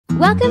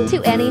Welcome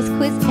to Annie's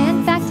Quiz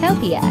and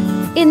Factopia.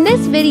 In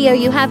this video,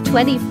 you have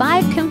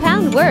 25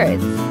 compound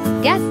words.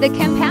 Guess the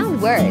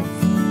compound words.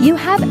 You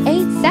have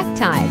 8 sec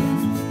time.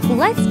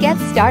 Let's get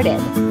started.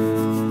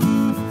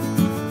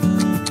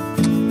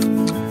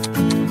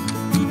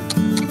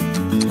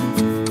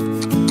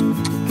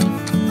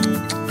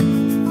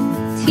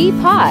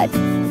 Teapot,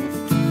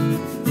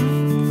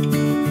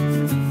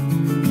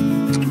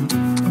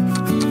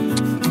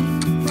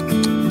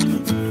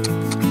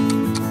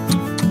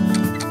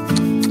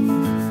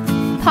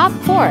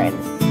 popcorn,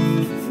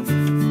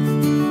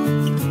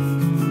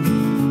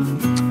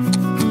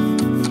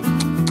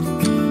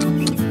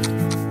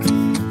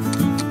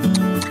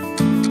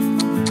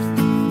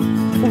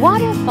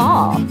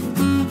 waterfall,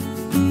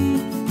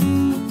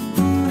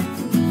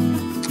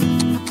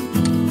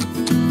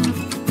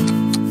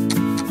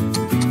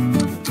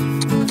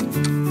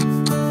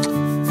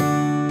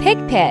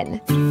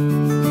 pigpen,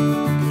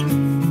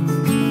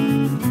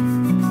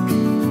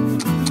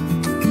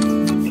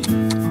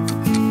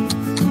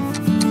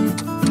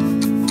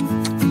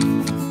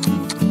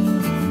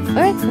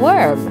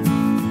 earthworm,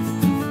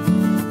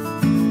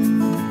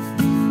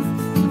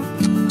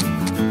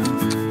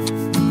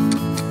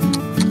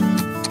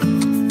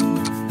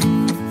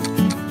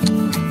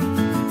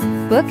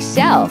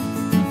 bookshelf,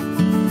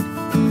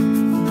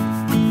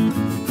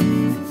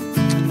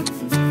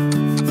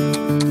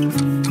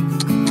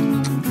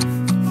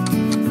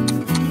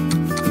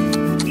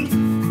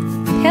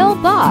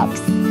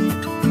 pillbox,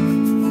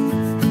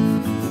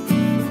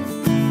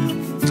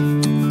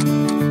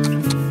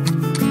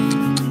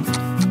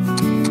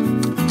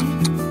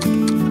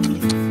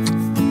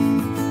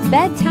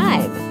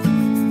 bedtime,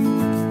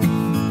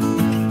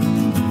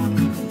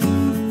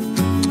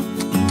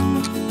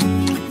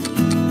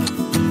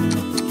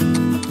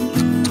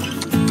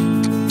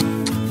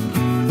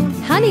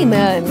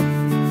 honeymoon,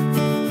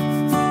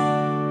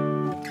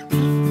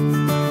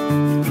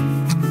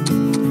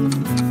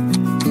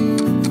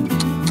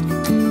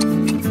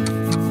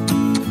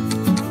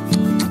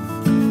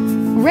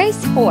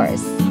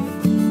 racehorse,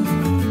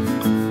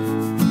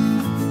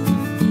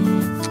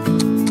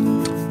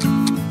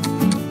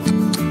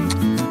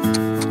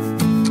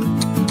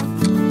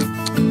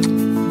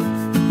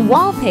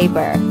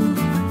 wallpaper,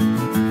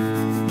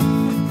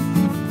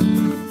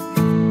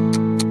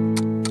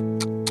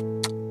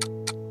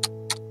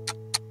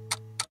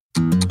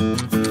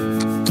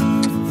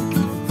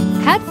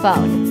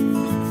 headphone,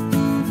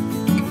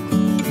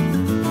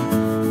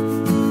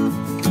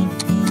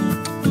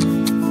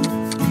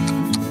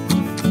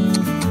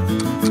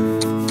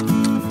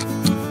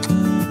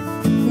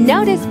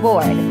 notice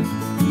board,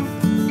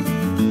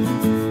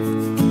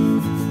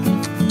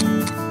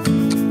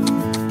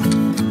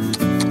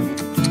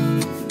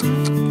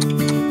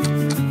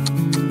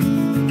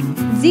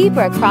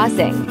 zebra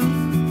crossing,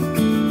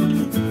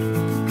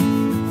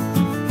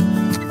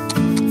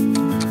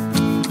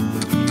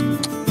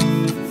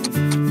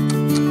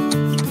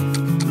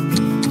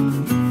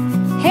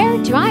 hair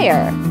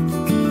dryer,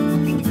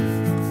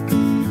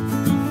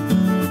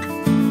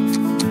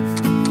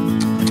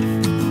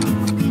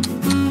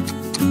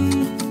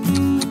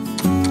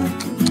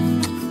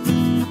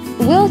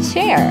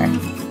 wheelchair,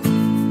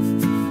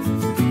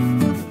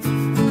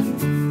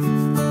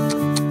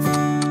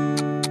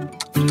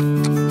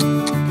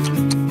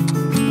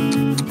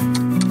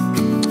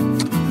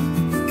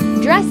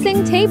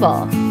 dressing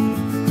table,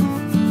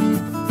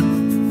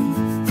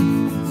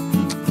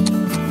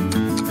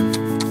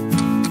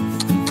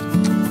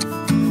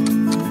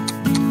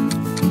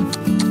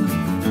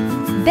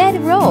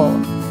 bedroll,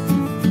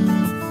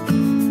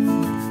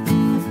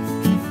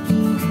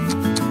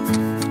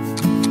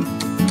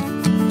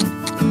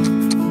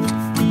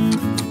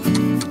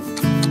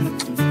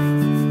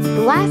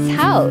 glass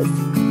house,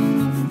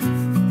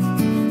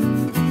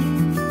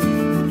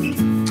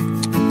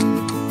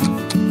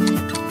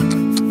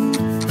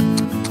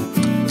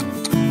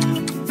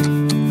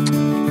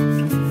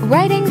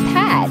 writing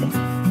pad,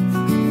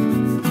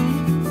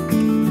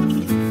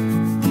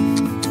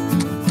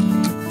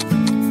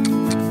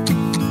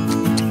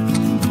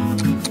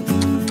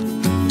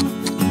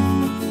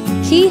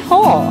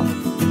 keyhole,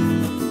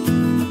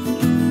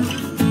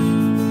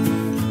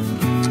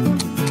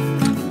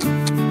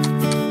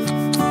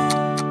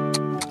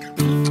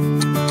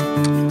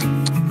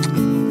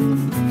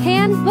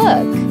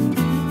 handbook,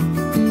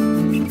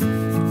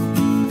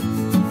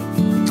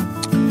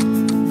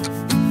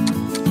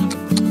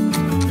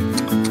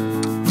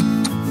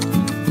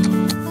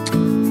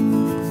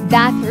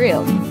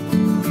 bathroom,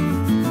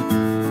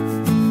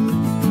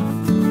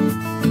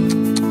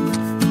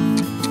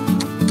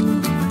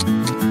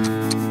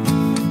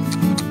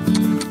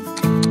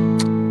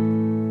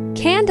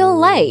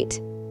 candlelight,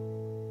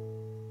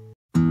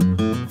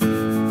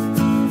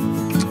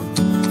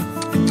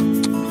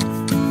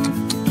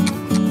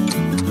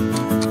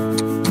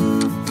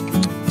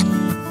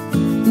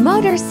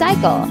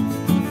 motorcycle,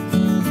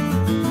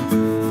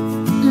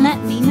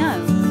 Let me know,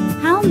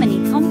 how many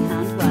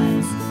compound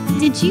words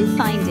did you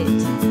find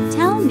it?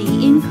 Tell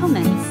me in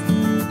comments.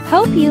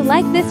 Hope you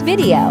like this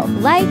video.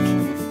 Like,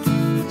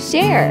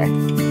 share,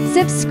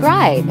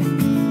 subscribe.